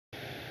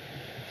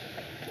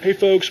Hey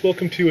folks,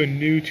 welcome to a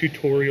new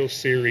tutorial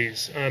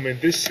series. In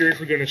this series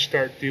we're going to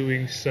start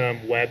doing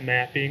some web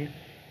mapping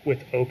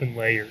with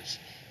OpenLayers.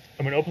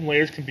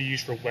 OpenLayers can be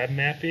used for web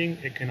mapping.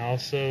 It can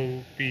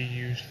also be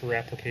used for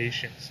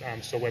applications,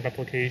 so web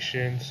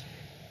applications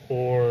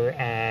or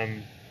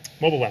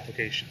mobile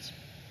applications.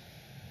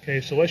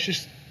 Okay, so let's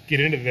just get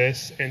into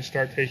this and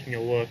start taking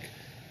a look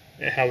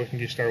at how we can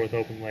get started with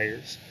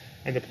OpenLayers.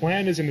 And the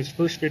plan is in this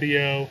first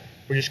video,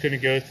 we're just going to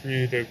go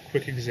through the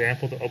quick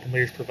example that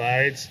OpenLayers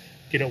provides,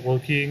 get it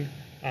working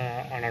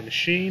on our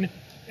machine,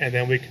 and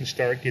then we can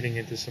start getting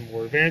into some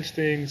more advanced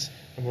things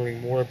and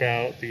learning more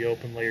about the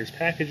OpenLayers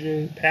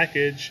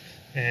package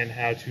and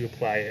how to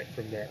apply it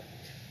from there.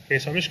 Okay,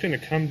 so I'm just going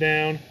to come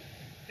down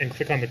and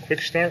click on the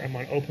quick start. I'm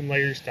on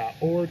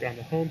openlayers.org on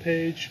the home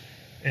page,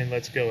 and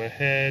let's go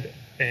ahead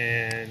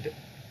and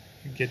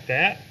get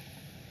that.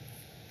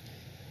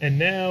 And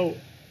now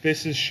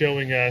this is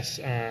showing us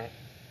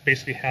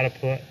basically how to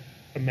put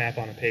a map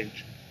on a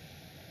page.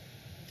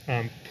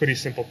 Pretty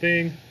simple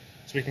thing.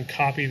 So we can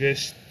copy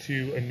this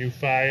to a new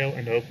file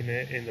and open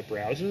it in the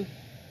browser.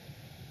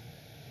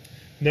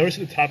 Notice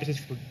at the top it says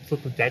for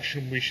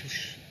production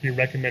we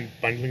recommend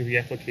bundling the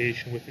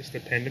application with its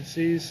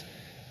dependencies,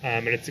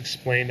 and it's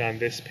explained on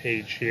this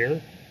page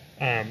here.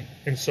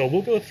 And so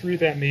we'll go through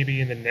that maybe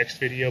in the next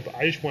video, but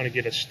I just want to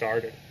get us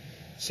started.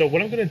 So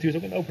what I'm going to do is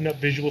I'm going to open up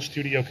Visual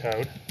Studio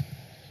Code,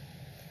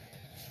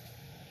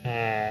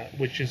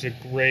 which is a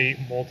great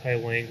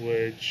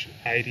multi-language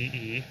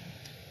IDE.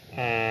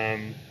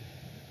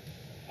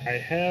 I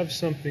have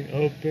something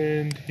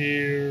opened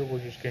here. We're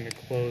just going to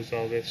close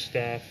all this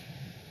stuff,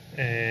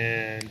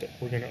 and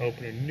we're going to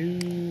open a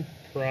new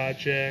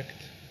project.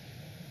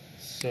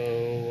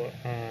 So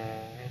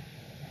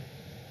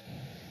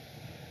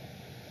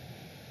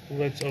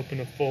let's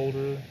open a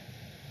folder.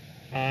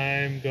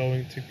 I'm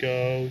going to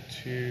go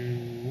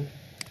to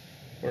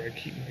where I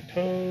keep my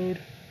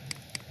code.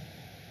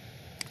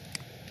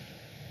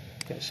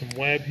 Got some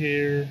web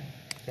here,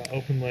 got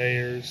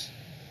OpenLayers,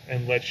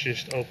 and let's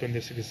just open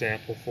this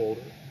example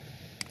folder.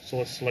 So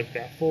let's select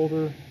that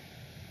folder.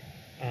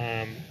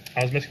 I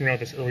was messing around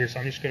with this earlier, so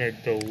I'm just going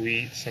to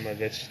delete some of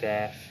this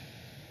stuff.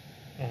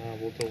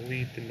 We'll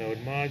delete the node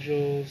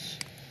modules.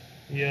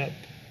 Yep.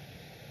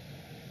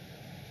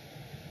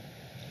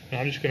 And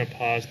I'm just going to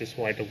pause this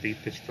while I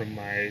delete this from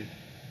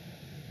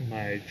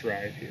my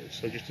drive here.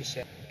 So just a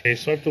sec. Okay,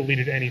 so I've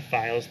deleted any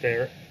files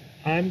there.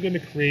 I'm going to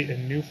create a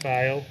new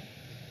file.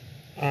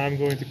 I'm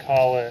going to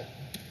call it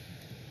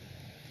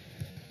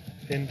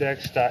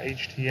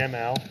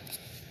index.html,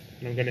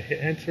 and I'm going to hit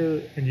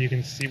enter, and you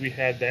can see we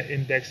have that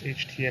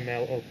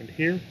index.html opened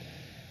here.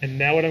 And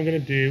now what I'm going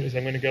to do is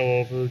I'm going to go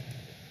over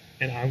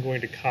and I'm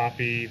going to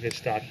copy this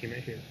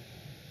document here.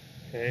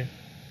 Okay,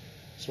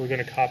 so we're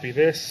going to copy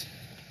this,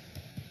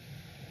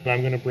 and I'm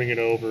going to bring it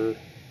over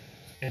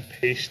and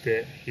paste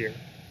it here.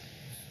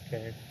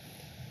 Okay,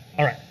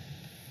 all right.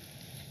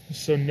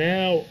 So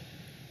now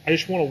I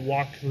just want to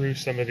walk through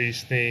some of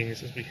these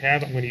things as we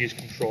have. I'm going to use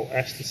Control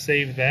S to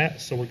save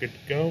that, so we're good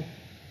to go.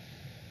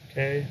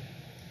 Okay.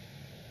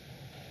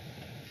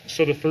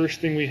 So the first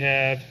thing we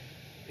have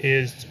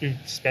is we've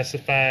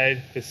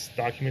specified this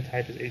document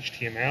type as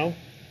HTML.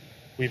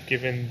 We've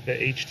given the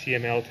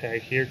HTML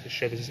tag here to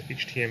show this is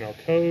HTML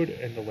code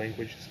and the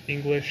language is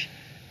English.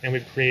 And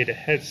we've created a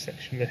head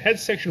section. The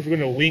head section, we're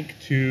going to link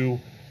to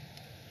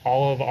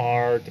all of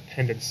our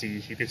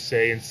dependencies, you could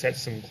say, and set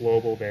some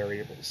global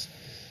variables.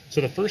 So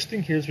the first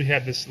thing here is we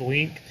have this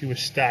link to a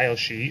style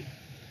sheet,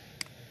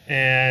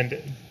 and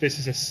this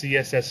is a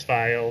CSS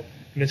file,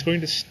 and it's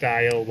going to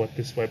style what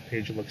this web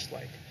page looks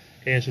like.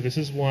 Okay, and so this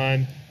is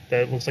one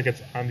that looks like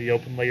it's on the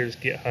OpenLayers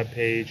GitHub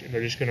page, and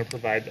they're just going to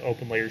provide the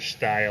OpenLayers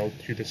style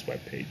to this web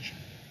page.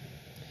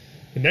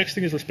 The next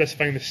thing is we're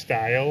specifying the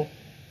style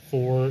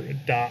for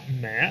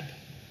 .map,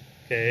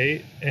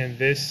 okay, and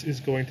this is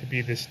going to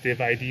be this div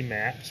ID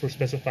map, so we're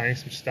specifying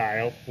some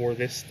style for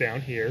this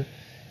down here.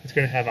 It's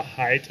going to have a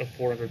height of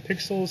 400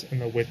 pixels and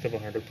the width of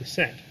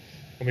 100%.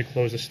 When we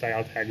close the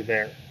style tag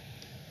there.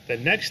 The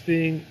next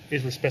thing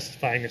is we're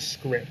specifying a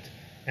script.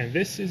 And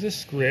this is a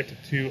script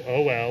to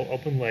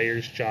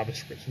OpenLayers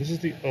JavaScript. So this is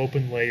the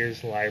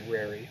OpenLayers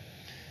library.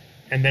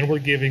 And then we're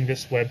giving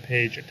this web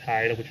page a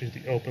title, which is the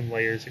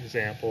OpenLayers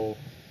example.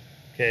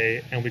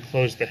 Okay, and we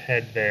close the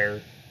head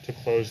there to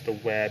close the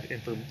web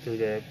through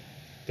the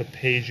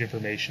page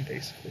information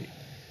basically.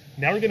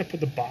 Now we're going to put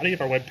the body of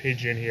our web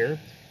page in here.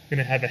 We're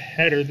going to have a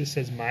header that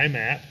says my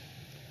map.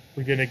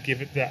 We're going to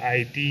give it the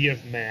ID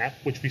of map,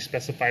 which we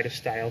specified a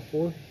style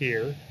for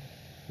here.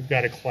 We've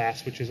got a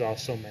class which is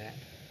also map.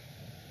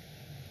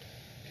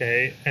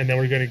 Okay, and then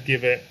we're going to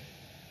give it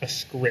a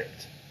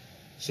script.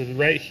 So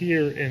right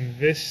here in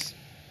this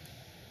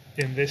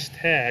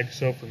tag,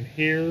 so from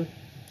here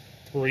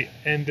where we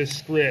end the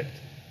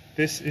script,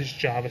 this is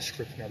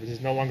JavaScript now. This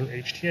is no longer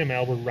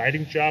HTML. We're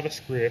writing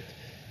JavaScript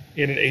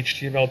in an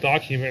HTML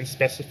document and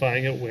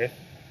specifying it with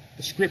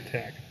the script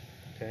tag.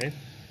 Okay,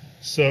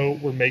 so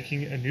we're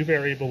making a new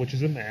variable, which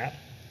is a map.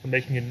 We're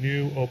making a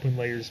new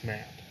OpenLayers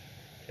map.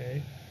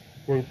 Okay,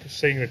 we're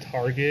saying the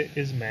target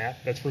is map.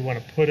 That's where we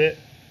want to put it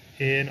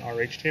in our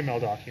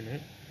HTML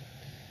document.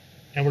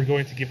 And we're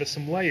going to give it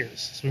some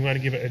layers. So we want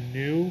to give it a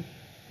new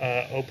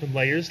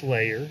OpenLayers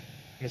layer,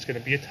 and it's going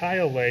to be a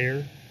tile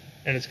layer,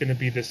 and it's going to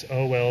be this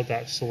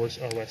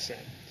ol.source.osm.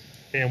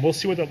 And we'll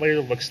see what that layer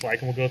looks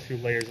like, and we'll go through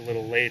layers a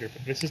little later,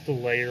 but this is the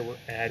layer we're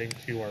adding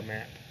to our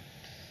map.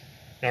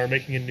 Now we're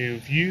making a new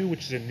view,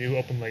 which is a new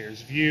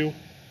OpenLayers view,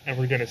 and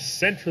we're going to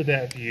center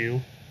that view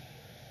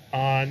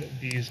on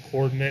these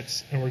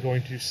coordinates, and we're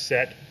going to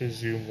set the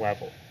zoom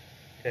level.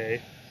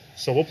 Okay,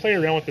 so we'll play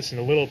around with this in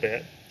a little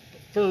bit, but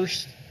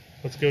first,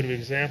 let's go to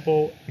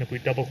example, and if we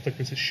double click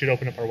this, it should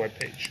open up our web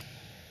page.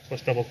 So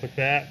let's double click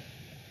that,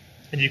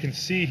 and you can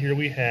see here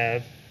we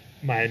have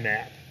my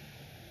map.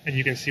 And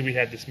you can see we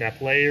have this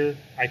map layer.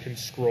 I can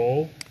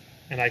scroll,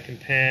 and I can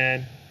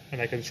pan,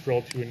 and I can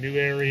scroll to a new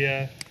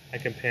area. I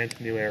can pan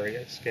to new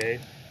areas, okay?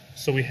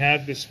 So we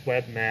have this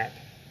web map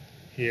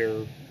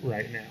here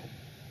right now,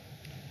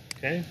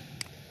 okay?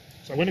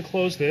 So I'm going to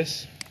close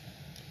this.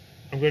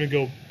 I'm going to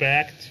go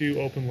back to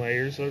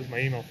OpenLayers. There's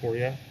my email for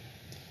you.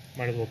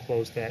 Might as well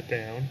close that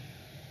down.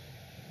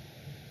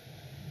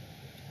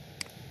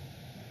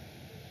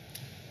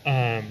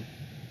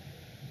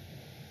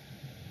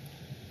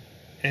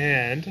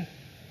 And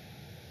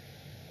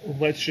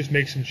let's just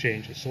make some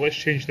changes. So let's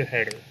change the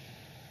header.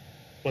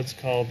 Let's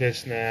call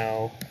this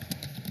now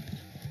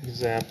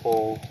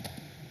example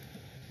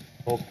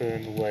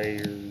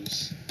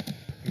OpenLayers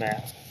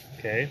map.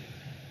 Okay.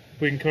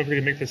 We can come over here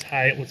to make this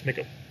height. Let's make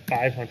it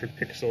 500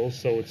 pixels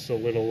so it's a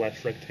little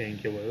less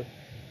rectangular.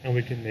 And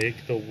we can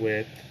make the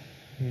width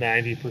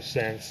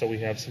 90% so we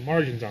have some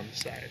margins on the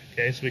side.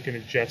 Okay, so we can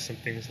adjust some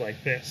things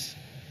like this.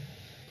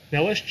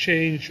 Now let's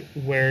change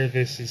where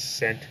this is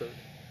centered.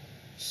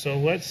 So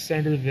let's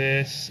center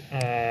this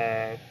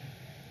at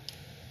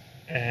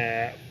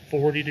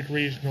 40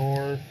 degrees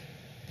north,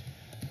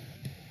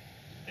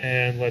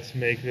 and let's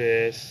make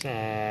this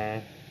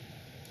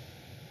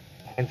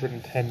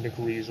 110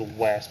 degrees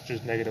west, which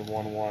is negative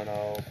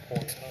 110.0.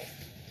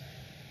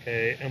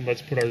 Okay, and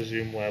let's put our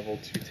zoom level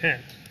to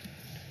 10.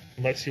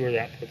 And let's see where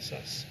that puts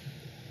us.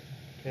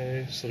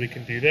 Okay, so we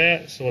can do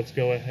that. So let's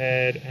go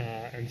ahead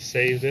and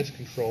save this,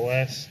 Control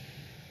S,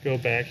 go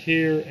back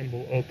here, and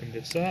we'll open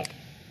this up.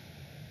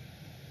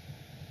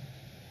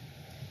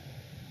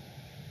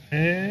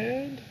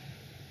 And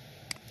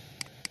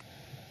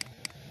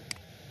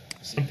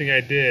something I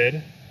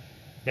did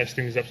messed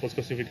things up, so let's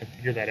go see if we can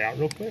figure that out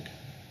real quick.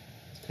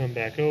 Let's come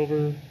back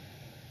over.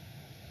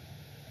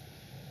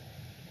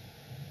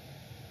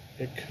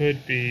 It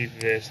could be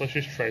this. Let's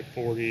just try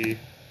 40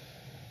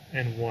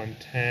 and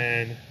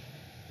 110.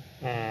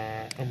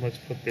 And let's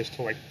put this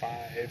to like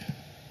 5.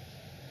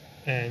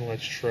 And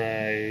let's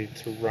try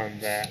to run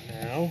that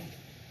now.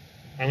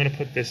 I'm going to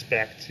put this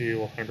back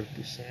to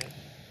 100%.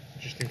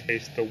 Just in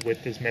case the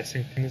width is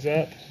messing things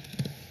up.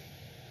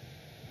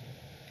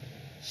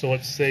 So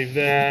let's save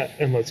that,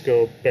 and let's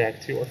go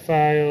back to our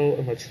file,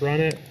 and let's run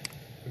it,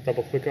 and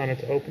double click on it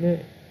to open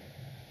it.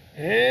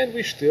 And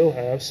we still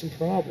have some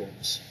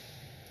problems.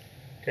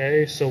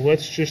 Okay, so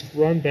let's just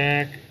run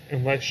back,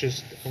 and I'm going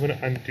to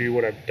undo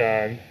what I've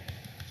done.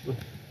 We're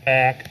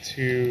back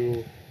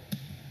to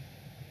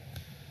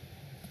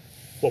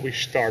what we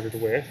started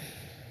with.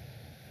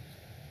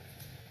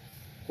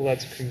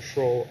 Let's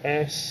Control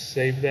S,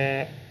 save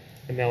that,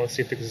 and now let's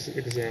see if this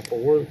example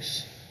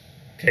works.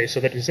 Okay, so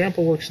that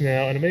example works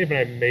now, and it may have been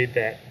I made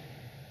that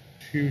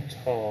too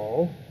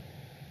tall.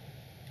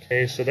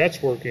 Okay, so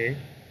that's working.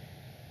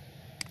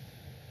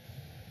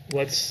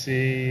 Let's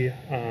see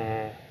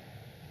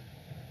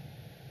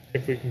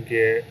if we can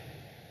get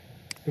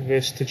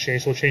this to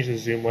change. So we'll change the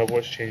zoom level.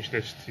 Let's change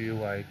this to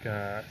like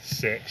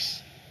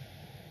 6.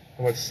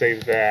 And let's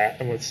save that,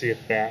 and let's see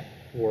if that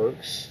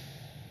works.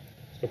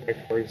 Go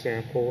back to our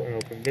example and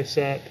open this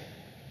up.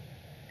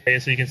 Okay,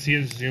 so you can see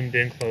it's zoomed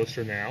in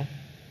closer now.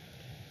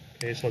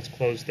 Okay, so let's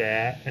close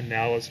that, and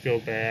now let's go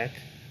back.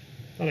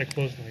 I thought I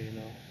closed my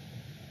email.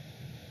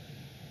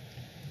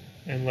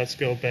 And let's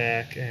go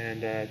back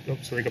and, go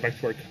back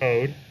to our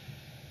code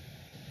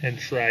and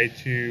try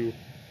to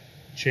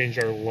change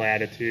our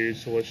latitude.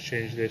 So let's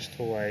change this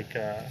to like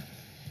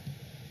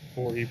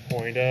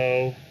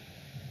 40.0,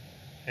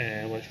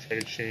 and let's try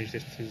to change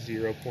this to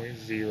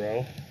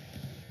 0.0.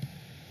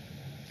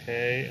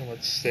 Okay, and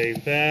let's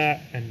save that,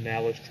 and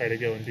now let's try to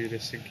go and do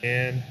this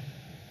again.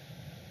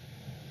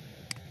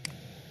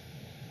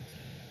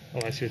 Oh,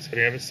 I see what's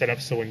happening. I have it set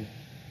up so when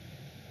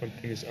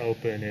things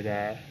open,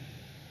 the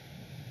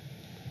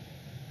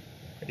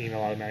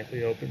email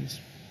automatically opens.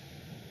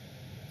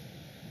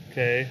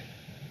 Okay,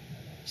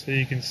 so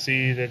you can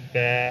see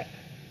that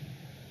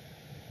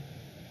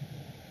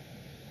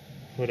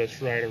put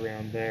us right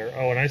around there.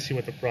 Oh, and I see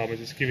what the problem is.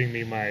 It's giving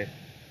me my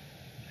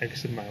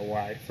X and my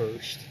Y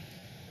first.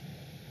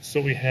 So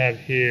we have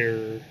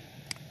here,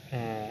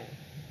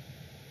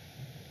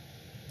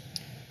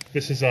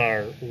 this is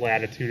our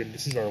latitude and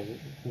this is our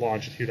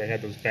longitude. I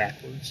had those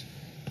backwards.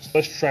 So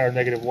let's try our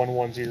negative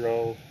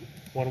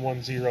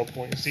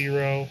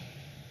 110.0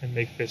 and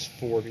make this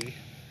 40.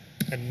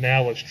 And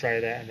now let's try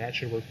that, and that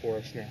should work for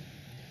us now.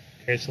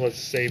 Okay, so let's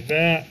save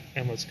that,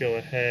 and let's go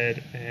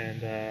ahead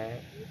and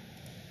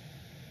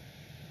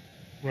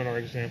run our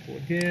example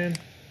again.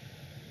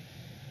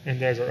 And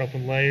there's our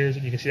open layers,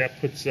 and you can see that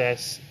puts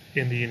us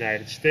in the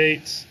United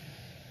States.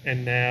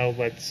 And now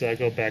let's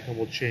go back and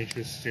we'll change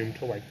this zoom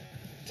to like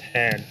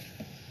 10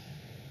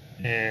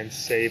 and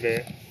save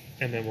it,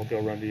 and then we'll go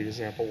run the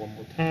example one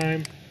more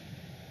time.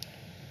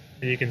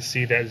 And you can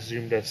see that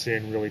zoomed us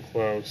in really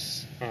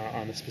close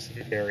on a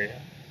specific area.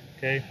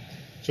 Okay,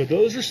 so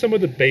those are some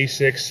of the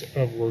basics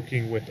of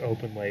working with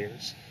open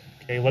layers.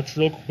 Okay, let's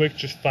real quick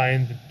just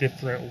find the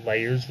different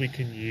layers we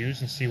can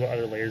use and see what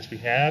other layers we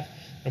have,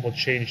 and we'll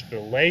change the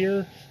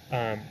layer,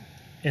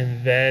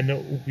 and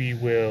then we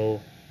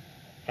will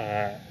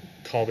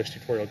call this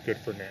tutorial good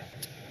for now.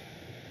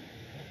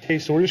 Okay,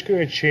 so we're just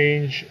going to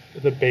change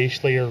the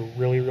base layer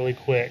really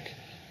quick,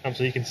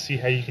 so you can see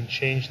how you can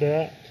change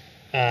that,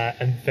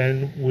 and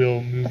then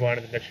we'll move on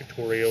to the next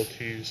tutorial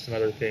to some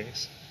other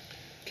things.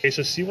 Okay,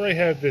 so see where I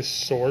have this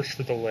source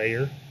for the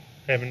layer?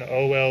 I have an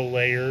OL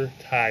layer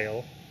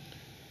tile,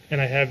 and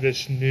I have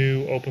this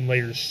new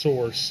OpenLayers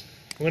source.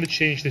 I'm going to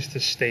change this to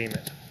Stamen.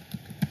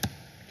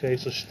 Okay,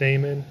 so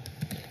Stamen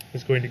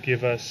is going to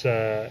give us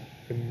a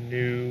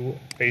new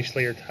base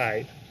layer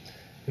type.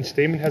 And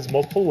Stamen has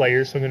multiple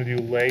layers, so I'm going to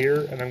do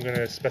layer, and I'm going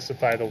to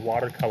specify the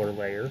watercolor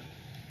layer.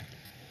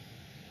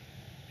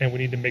 And we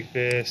need to make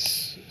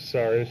this,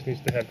 sorry, this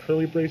needs to have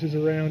curly braces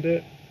around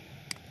it.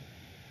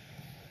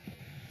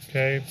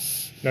 Okay,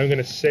 now I'm going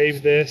to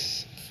save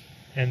this,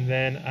 and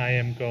then I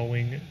am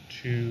going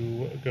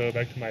to go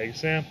back to my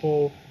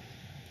example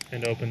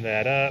and open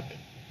that up.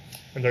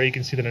 And there you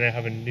can see that I now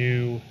have a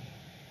new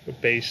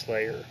base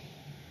layer.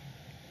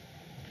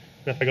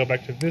 Now if I go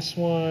back to this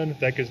one,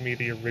 that gives me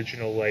the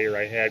original layer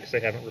I had because I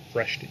haven't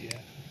refreshed it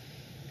yet.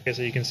 Okay,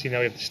 so you can see now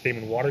we have the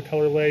Stamen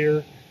watercolor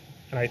layer,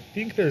 and I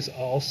think there's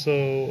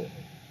also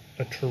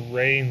a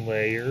terrain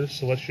layer,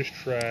 so let's just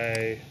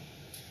try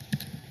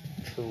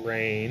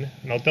terrain,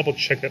 and I'll double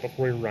check that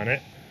before we run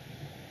it.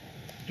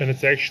 And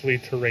it's actually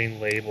terrain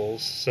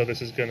labels, so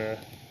this is gonna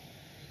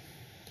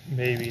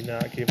maybe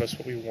not give us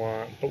what we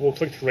want, but we'll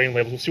click terrain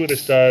labels, we'll see what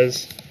this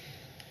does,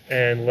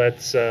 and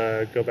let's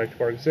go back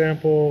to our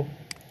example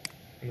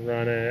and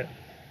run it.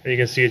 And you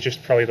can see it's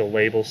just probably the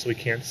labels, so we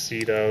can't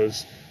see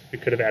those. We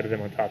could have added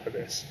them on top of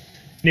this.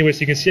 Anyway,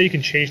 so you can see how you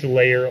can change the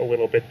layer a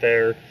little bit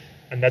there,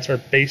 and that's our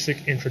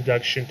basic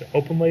introduction to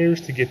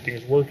OpenLayers to get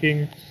things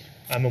working.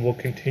 And we'll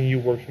continue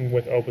working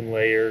with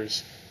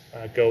OpenLayers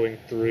going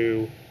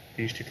through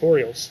these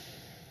tutorials.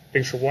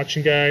 Thanks for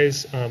watching,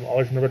 guys.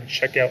 Always remember to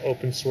check out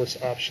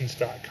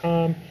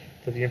opensourceoptions.com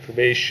for the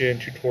information,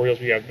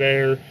 tutorials we have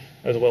there,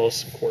 as well as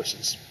some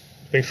courses.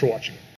 Thanks for watching.